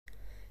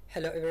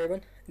Hello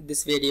everyone,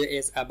 this video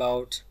is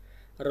about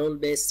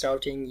role-based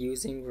routing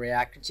using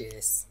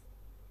ReactJS.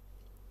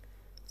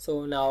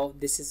 So now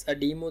this is a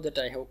demo that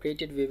I have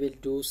created. We will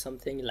do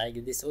something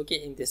like this, okay,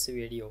 in this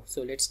video.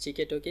 So let's check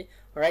it, okay.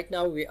 Right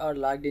now we are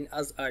logged in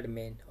as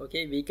admin,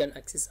 okay. We can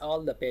access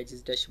all the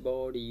pages,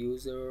 dashboard,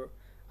 user,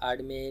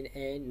 admin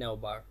and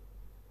navbar.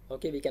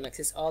 Okay, we can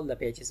access all the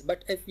pages,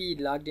 but if we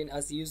logged in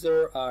as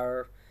user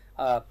or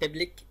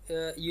public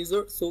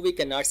user, so we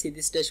cannot see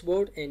this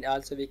dashboard and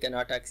also we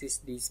cannot access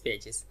these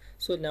pages.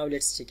 So now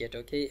let's check it,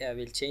 okay. I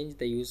will change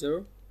the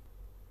user,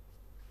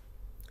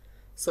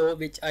 so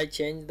which I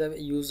changed the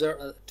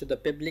user to the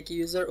public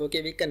user.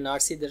 Okay, we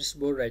cannot see the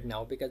dashboard right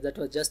now because that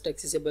was just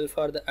accessible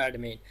for the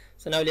admin.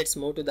 So now let's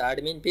move to the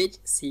admin page.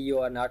 See, you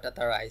are not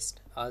authorized.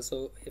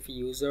 Also, if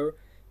user,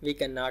 we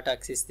cannot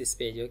access this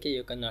page, okay.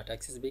 You cannot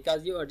access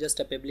because you are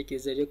just a public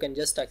user. You can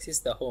just access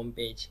the home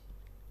page.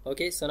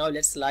 Okay, so now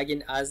let's log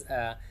in as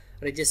a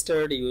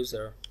registered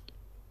user.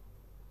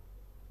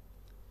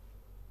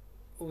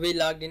 We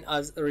logged in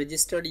as a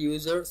registered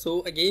user,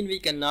 so again we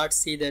cannot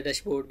see the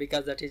dashboard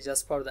because that is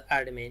just for the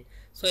admin.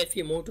 So if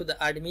you move to the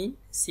admin,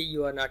 see,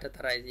 you are not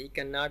authorized.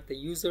 The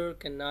user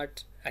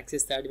cannot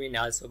access the admin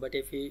also. But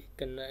if you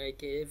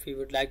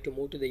would like to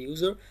move to the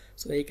user,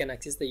 so he can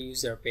access the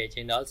user page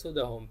and also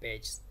the home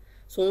page.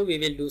 So we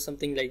will do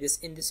something like this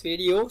in this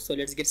video. So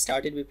let's get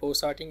started. Before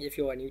starting, if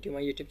you are new to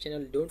my YouTube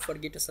channel, don't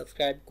forget to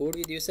subscribe, code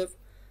with Yusuf.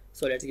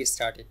 So let's get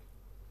started.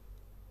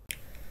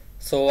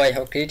 So I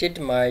have created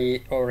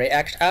my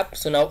React app.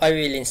 So now I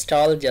will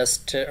install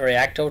just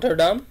React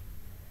RouterDOM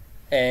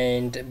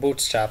and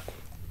Bootstrap.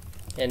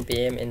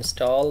 npm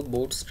install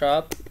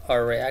Bootstrap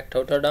or React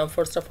RouterDOM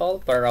first of all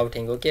for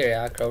routing. Okay,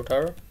 React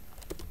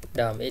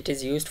RouterDOM. It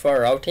is used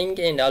for routing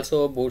and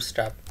also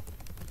Bootstrap.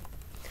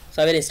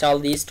 So I will install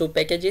these two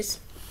packages.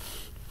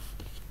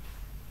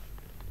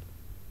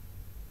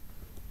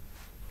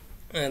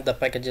 And the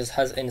packages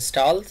has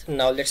installed.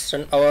 Now let's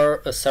run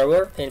our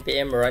server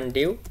npm run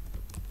dev.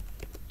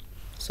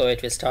 So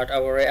it will start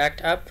our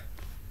React app.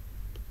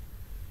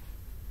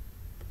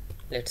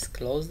 Let's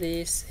close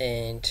this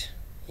and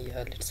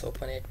yeah, let's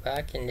open it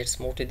back and let's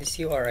move to this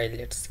URL.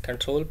 Let's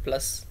control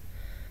plus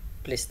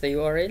place the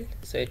URL,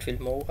 so it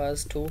will move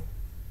us to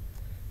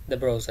the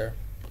browser.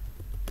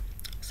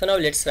 So now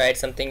let's write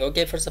something.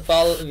 Okay, first of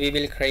all we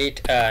will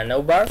create a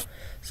navbar.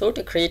 So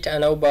to create a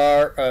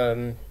navbar,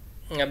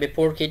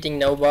 before creating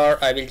navbar,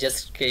 I will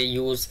just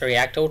use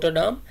React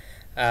RouterDOM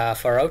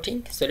for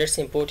routing. So let's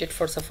import it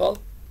first of all.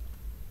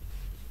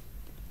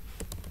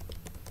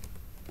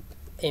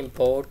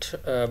 Import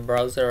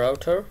browser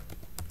router,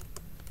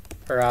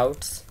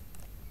 routes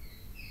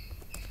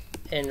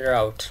and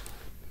route.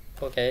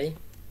 Okay,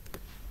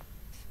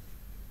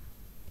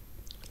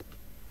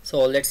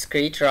 so let's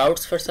create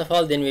routes first of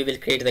all, then we will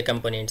create the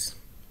components.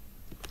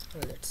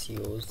 Let's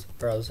use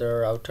browser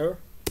router.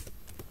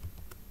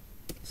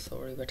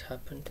 Sorry, what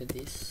happened to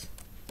this?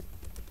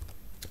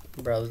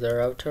 Browser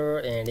router,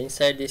 and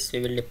inside this we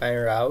will define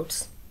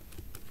routes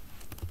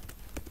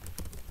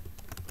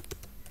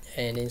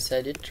and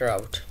inside it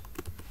route.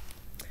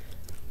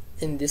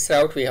 In this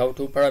route we have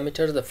two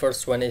parameters. The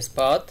first one is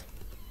path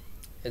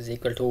is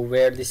equal to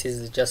where this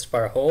is just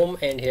for home,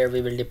 and here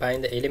we will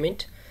define the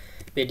element.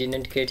 We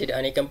didn't create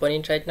any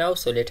component right now,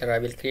 so later I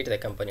will create the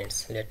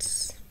components.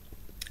 Let's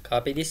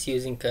copy this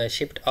using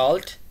Shift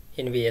Alt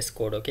in VS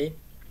Code. Okay,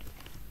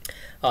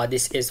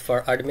 this is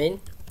for admin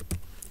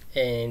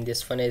and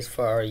this one is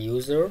for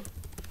user,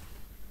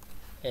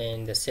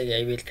 and the second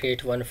I will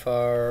create one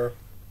for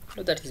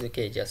that is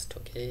okay, just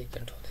okay,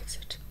 control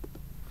exit.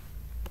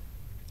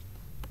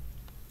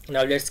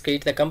 Now let's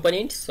create the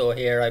components. So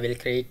here I will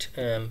create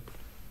 2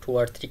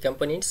 or 3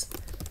 components,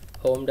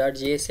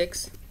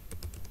 home.jsx,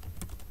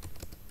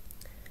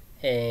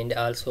 and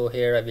also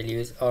here I will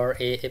use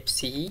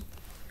RAFCE,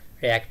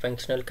 React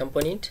functional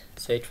component.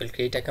 So it will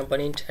create a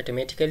component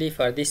automatically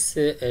for this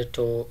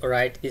to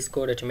write this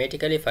code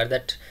automatically. For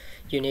that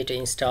you need to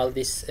install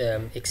this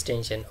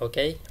extension,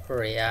 okay,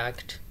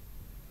 ReactJS.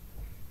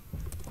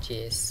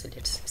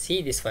 Let's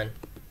see this one,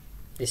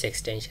 this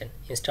extension,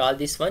 install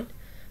this one.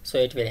 So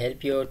it will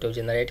help you to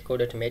generate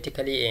code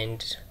automatically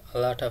and a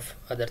lot of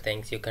other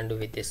things you can do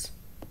with this.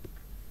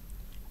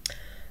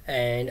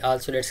 And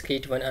also let's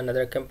create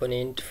another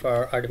component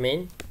for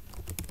admin.jsx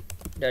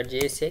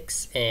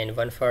and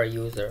one for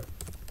user.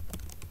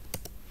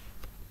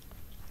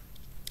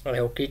 I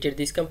have created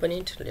this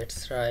component.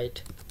 Let's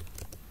write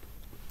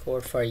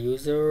code for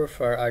user,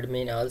 for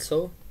admin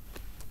also.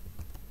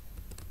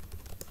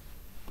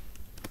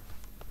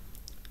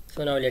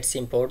 So now let's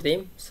import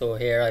them. So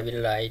here I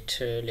will write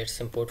let's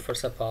import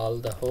first of all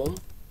the home,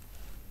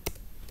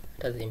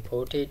 it has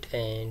imported,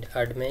 and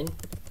admin,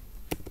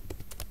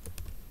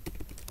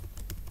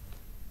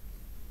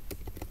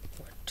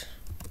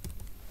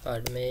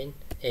 admin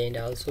and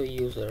also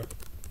user.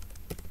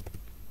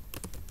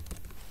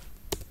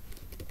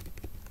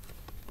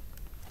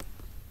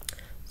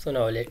 So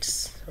now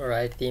let's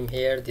write them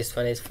here. This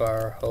one is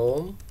for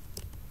home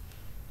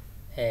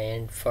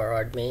and for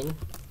admin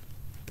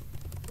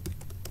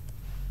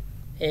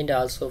and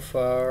also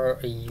for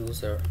a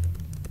user.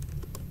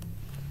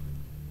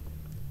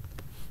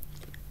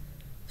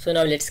 So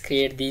now let's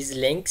create these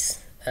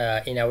links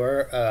in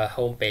our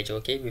home page.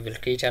 Okay, we will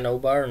create a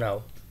navbar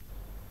now.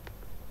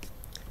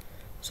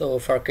 So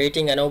for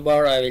creating a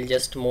navbar, I will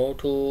just move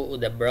to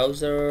the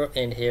browser,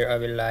 and here I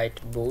will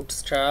write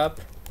bootstrap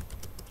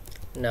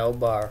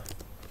navbar.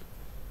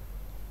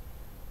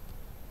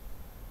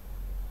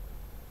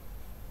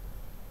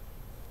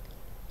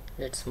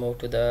 Let's move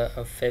to the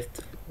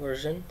 5th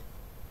version,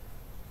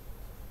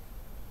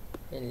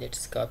 and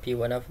let's copy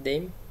one of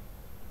them,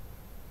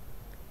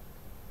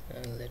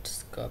 and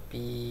let's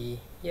copy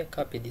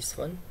this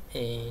one,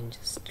 and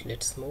just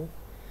let's move.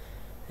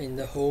 In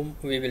the home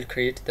we will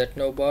create that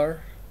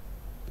navbar.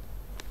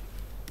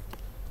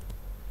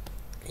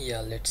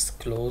 Let's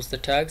close the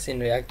tags. In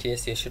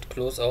ReactJS you should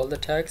close all the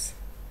tags.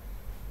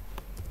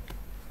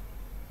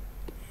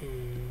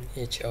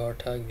 HR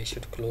tag, we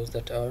should close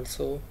that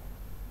also.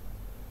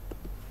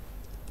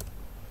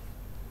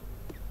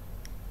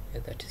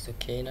 That is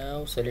okay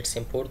now. So let's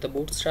import the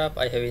bootstrap.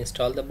 I have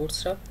installed the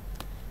bootstrap.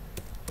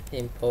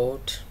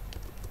 Import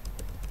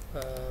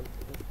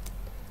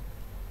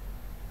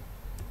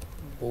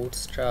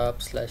bootstrap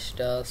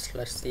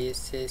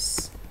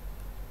 /das/css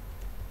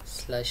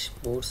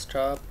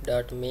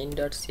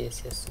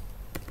 /bootstrap.main.css.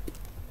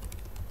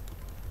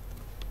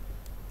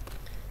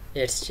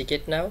 Let's check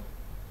it now.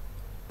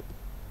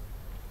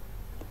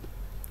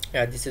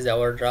 This is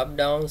our drop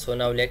down. So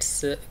now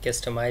let's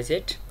customize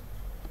it.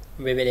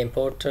 We will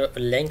import a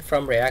link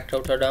from React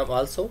RouterDOM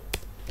also.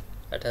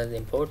 That has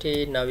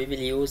imported. Now we will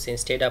use,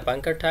 instead of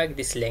anchor tag,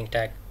 this link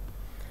tag.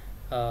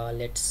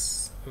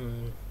 Let's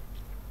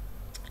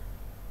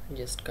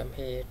just come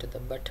here to the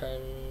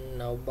button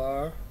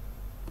navbar,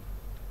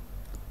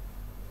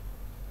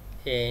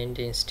 and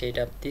instead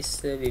of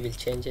this we will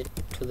change it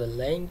to the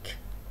link,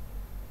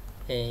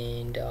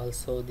 and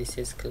also this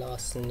is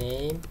class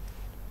name,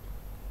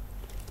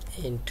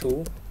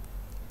 into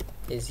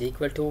is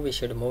equal to, we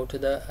should move to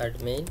the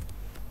admin.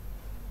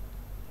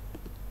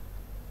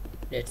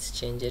 Let's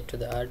change it to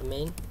the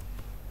admin.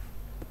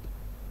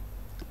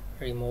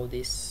 Remove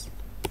this.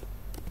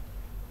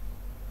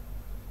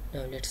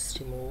 Now let's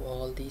remove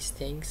all these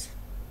things.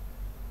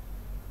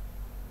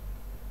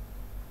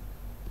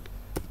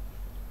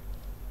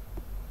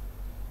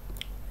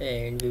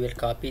 And we will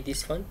copy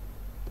this one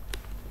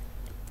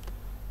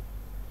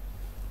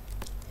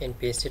and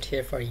paste it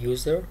here for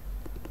user.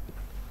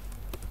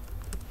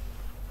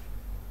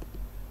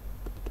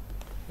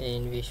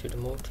 And we should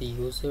move to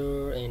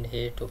user and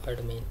here to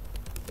admin.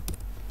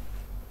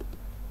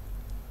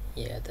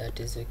 That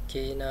is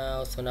okay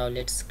now. So now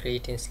let's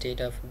create,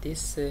 instead of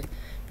this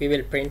we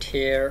will print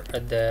here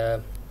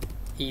the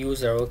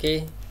user,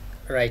 okay,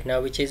 right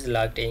now, which is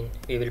logged in.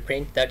 We will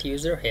print that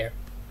user here.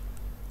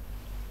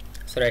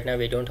 So right now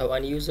we don't have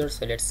any user,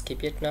 so let's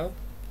skip it now.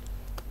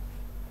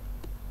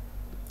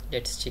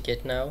 Let's check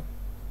it now.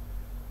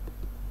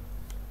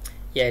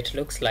 It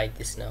looks like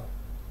this now.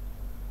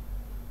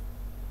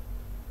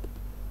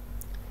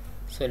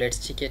 So let's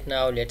check it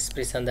now. Let's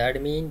press on the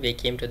admin. We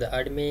came to the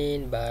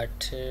admin,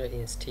 but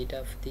instead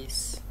of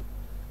this,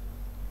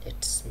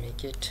 let's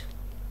make it,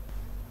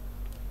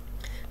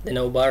 the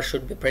navbar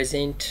should be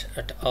present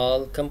at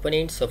all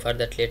components. So for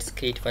that, let's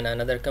create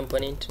another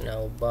component,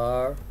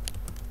 navbar.jsx,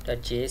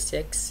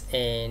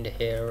 and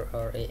here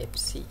our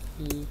AFCE.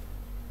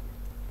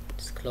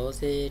 Let's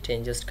close it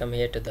and just come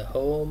here to the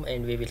home,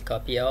 and we will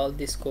copy all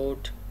this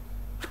code,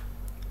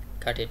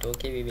 cut it.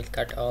 Okay, we will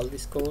cut all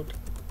this code,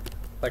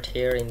 but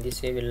here in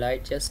this we will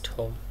write just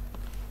home.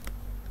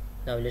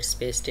 Now let's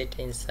paste it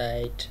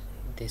inside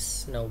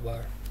this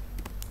navbar,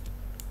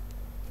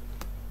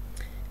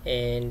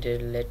 and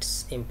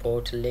let's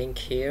import link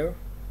here,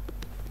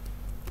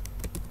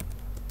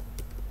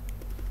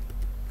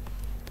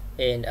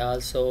 and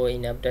also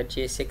in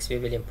app.jsx we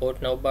will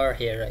import navbar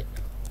here right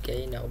now.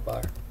 Okay,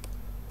 navbar.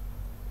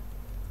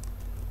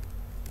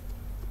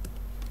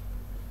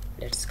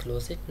 Let's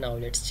close it. Now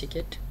let's check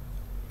it.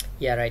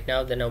 Right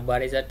now the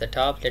navbar is at the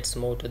top. Let's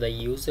move to the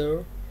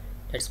user.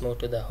 Let's move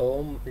to the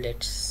home.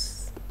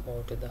 Let's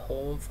move to the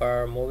home.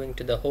 For moving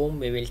to the home,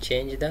 we will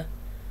change the,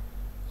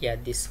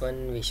 this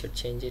one we should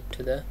change it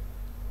to the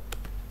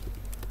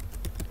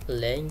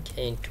link,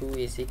 and 2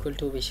 is equal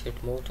to, we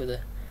should move to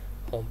the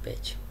home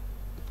page.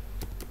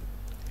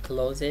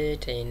 Close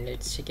it and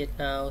let's check it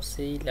now.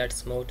 See,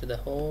 let's move to the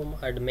home,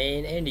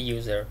 admin, and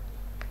user.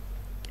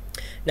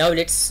 Now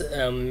let's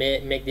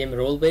make them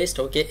role based.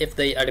 Okay, if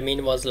the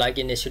admin was logged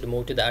in, it should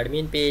move to the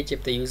admin page.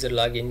 If the user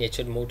logged in, it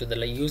should move to the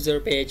user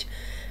page.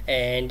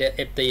 And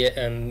if the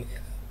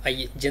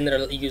a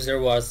general user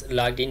was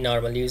logged in,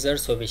 normal user,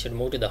 so we should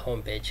move to the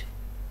home page.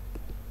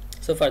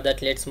 So for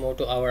that, let's move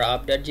to our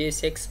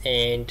app.jsx,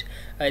 and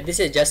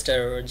this is just a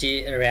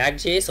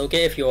ReactJS.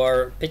 Okay, if you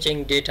are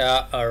pitching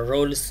data or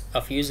roles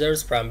of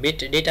users from bit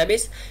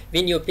database,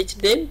 when you pitch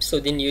them, so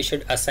then you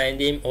should assign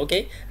them.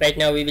 Okay, right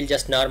now we will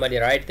just normally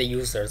write the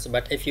users,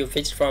 but if you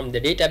pitch from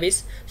the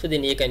database, so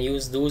then you can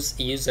use those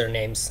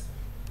usernames.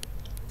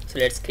 So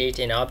let's create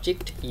an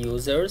object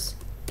users,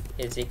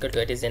 is equal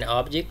to, it is an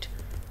object,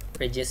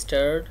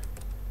 registered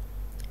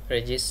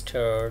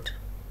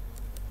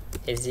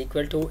is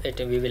equal to it,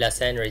 we will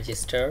assign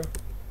register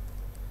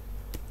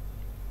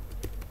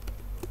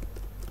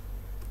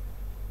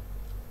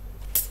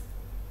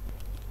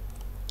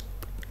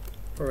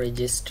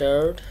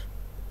registered,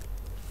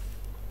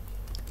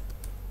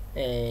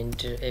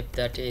 and if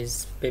that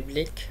is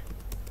public,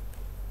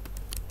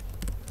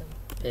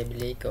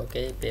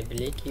 okay,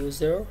 public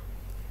user,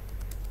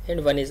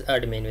 and one is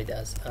admin with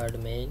us,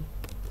 admin.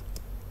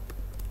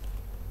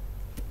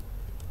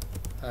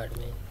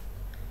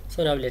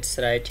 So now let's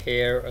write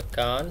here a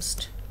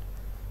const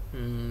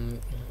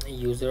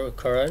user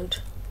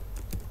current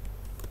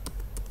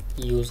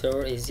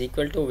user is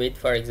equal to with,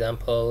 for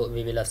example,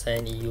 we will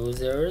assign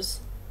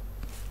users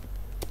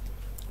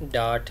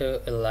dot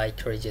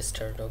like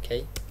registered.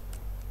 Okay,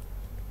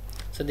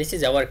 so this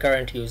is our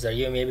current user.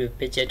 You maybe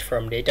pitch it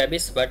from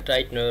database, but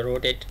I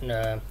wrote it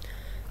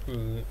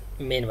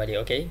manually.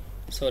 Okay,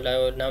 so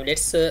now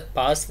let's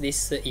pass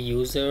this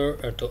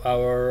user to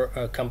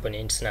our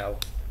components now.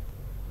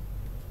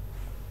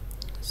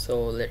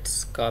 So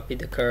let's copy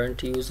the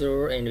current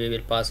user and we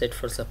will pass it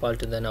first of all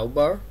to the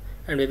navbar,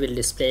 and we will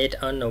display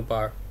it on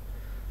navbar.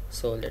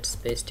 So let's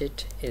paste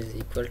it, is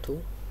equal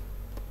to,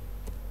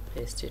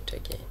 paste it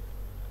again.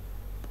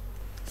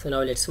 So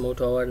now let's move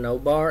to our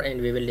navbar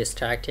and we will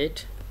extract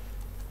it,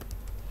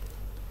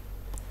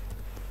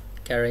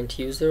 current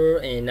user,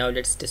 and now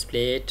let's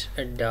display it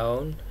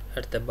down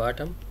at the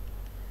bottom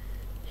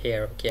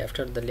here. Okay,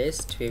 after the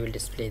list we will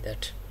display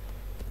that.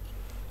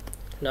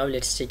 Now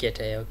let's check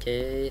it.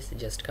 Okay, so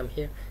just come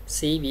here,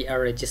 see, we are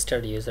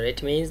registered user.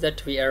 It means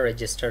that we are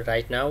registered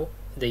right now,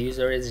 the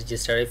user is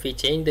registered. If we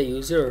change the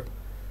user,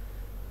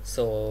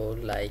 so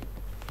like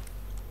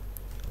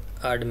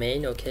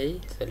admin, okay,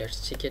 so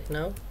let's check it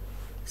now,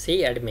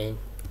 see, admin.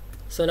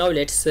 So now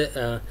let's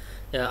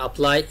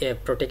apply a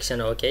protection,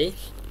 okay,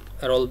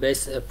 a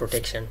role-based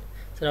protection.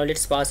 So now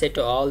let's pass it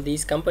to all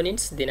these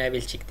components, then I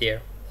will check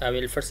there. I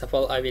will first of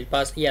all I will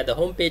pass, yeah, the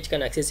home page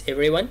can access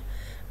everyone,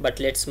 but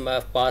let's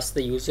pass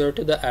the user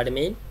to the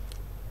admin,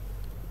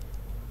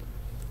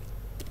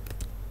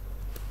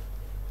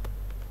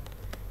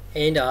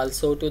 and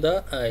also to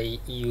the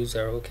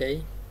user.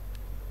 Okay,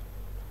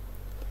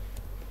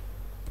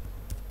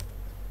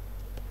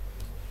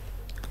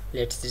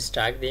 let's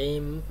distract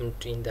them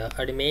in the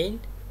admin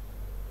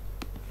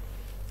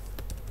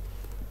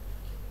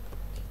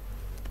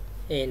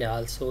and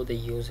also the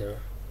user.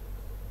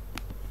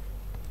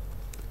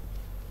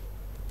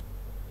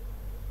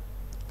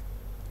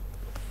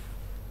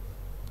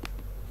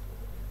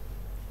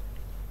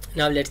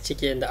 Now let's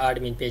check in the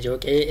admin page.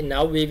 Okay,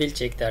 now we will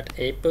check that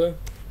if the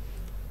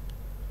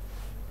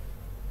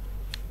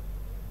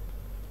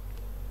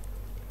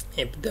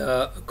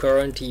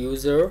current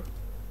user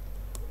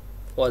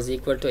was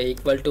equal to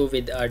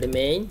with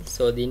admin,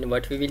 so then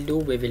what we will do,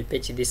 we will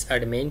pitch this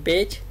admin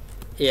page.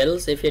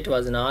 Else if it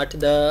was not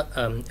the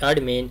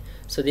admin,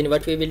 so then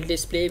what we will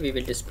display, we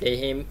will display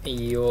him,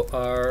 you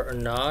are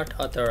not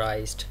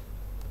authorized.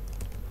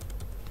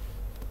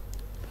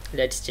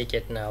 Let's check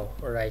it now,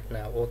 right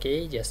now.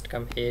 Okay, just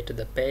come here to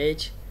the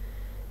page,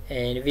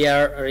 and we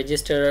are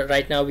registered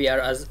right now, we are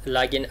as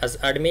login as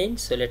admin.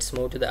 So let's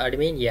move to the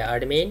admin, yeah,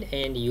 admin,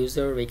 and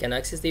user, we can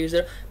access the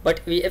user. But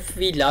if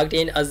we logged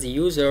in as the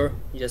user,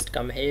 just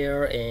come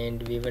here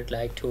and we would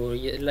like to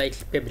like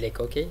public.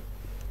 Okay,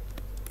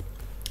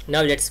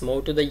 now let's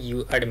move to the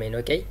admin.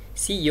 Okay,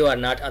 see, you are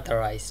not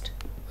authorized.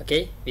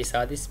 Okay, we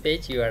saw this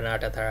page, you are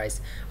not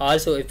authorized.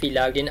 Also if we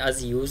logged in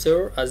as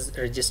user, as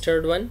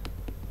registered one,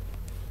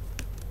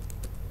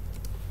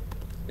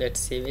 let's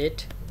save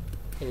it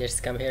and let's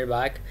come here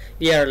back,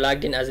 we are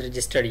logged in as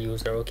registered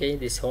user. Okay,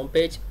 this home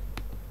page,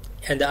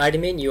 and the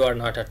admin, you are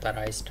not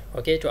authorized,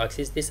 okay, to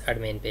access this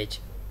admin page.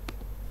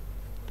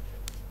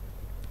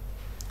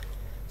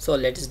 So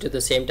let's do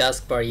the same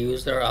task for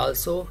user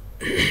also.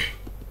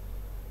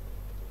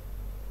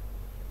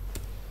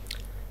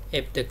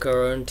 If the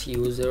current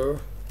user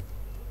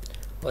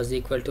was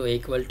equal to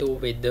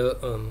with the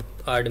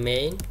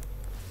admin,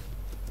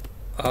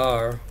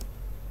 or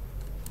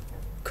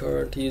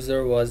current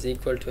user was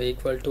equal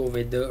to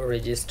with the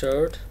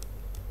registered,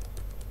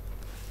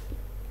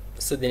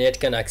 so then it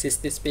can access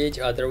this page.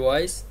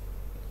 Otherwise,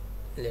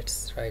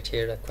 let's write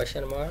here a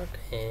question mark,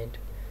 and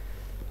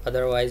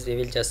otherwise we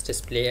will just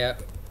display a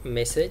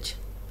message,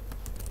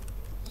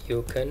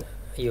 you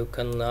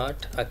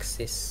cannot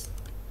access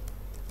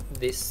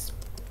this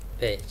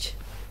page.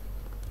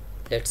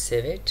 Let's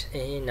save it,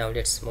 and now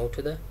let's move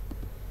to the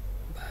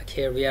back.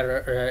 Here we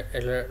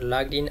are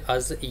logged in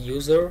as a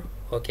user,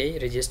 okay,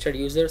 registered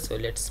user. So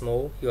let's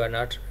move, you are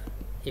not,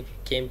 if you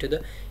came to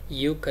the,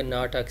 you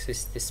cannot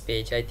access this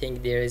page. I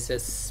think there is a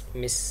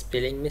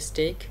spelling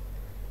mistake.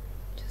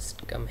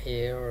 Just come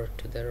here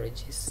to the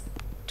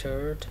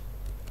registered,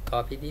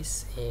 copy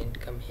this and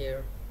come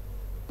here,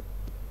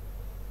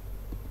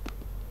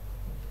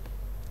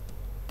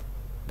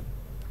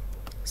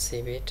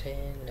 save it,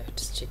 and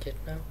let's check it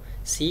now.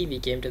 See, we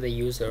came to the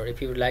user.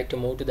 If you would like to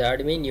move to the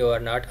admin, you are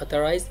not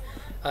authorized.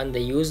 On the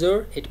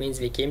user, it means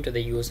we came to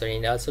the user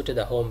and also to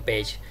the home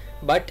page.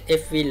 But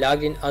if we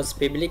logged in as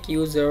public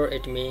user,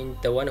 it means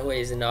the one who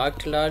is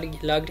not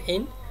logged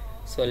in.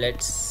 So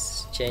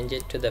let's change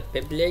it to the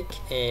public,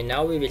 and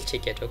now we will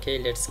check it. Okay,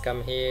 let's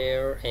come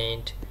here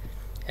and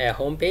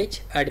home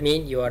page.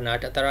 Admin, you are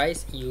not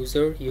authorized.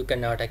 User, you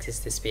cannot access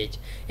this page.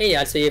 Hey,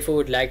 also if you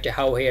would like to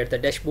have here the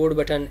dashboard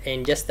button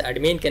and just the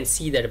admin can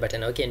see that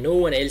button. Okay, no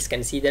one else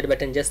can see that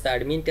button, just the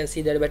admin can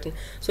see that button.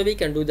 So we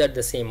can do that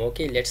the same.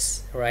 Okay,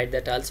 let's write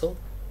that also.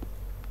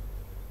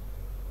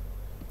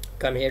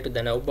 Come here to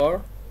the now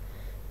bar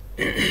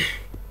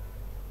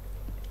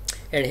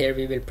and here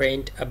we will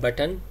print a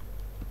button.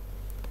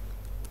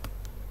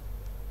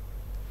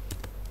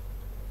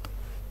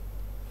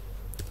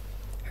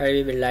 Here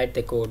we will write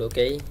the code.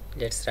 Okay,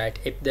 let's write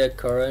if the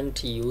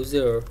current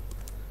user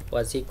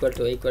was equal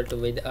to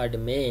with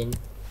admin,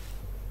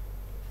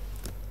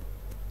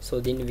 so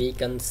then we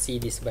can see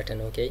this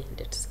button. Okay,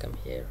 let's come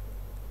here,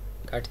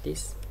 cut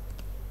this,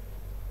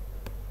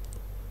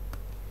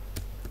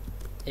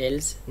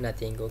 else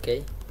nothing.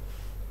 Okay,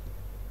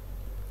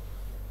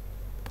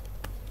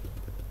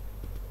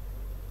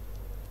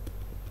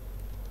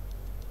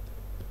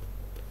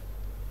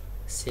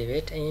 save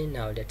it, and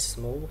now let's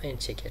move and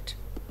check it.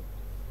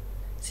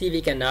 See,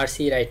 we cannot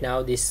see right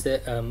now this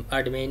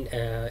admin,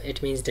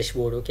 it means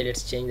dashboard. Okay,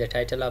 let's change the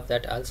title of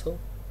that also,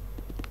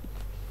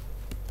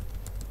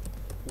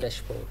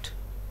 dashboard,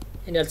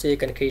 and also you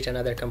can create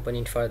another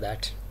component for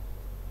that.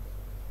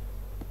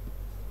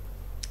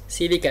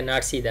 See, we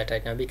cannot see that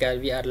right now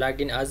because we are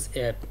logged in as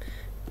a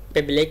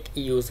public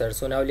user.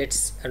 So now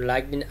let's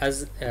logged in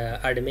as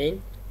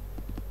admin.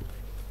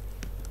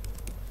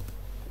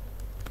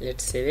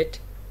 Let's save it.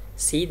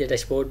 See the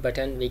dashboard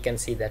button, we can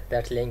see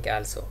that link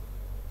also.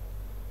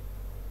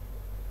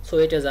 So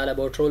it was all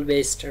about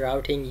role-based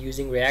routing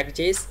using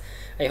React.js.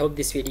 I hope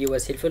this video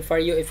was helpful for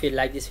you. If you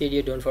like this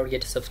video, don't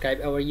forget to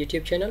subscribe our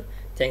YouTube channel.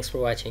 Thanks for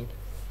watching.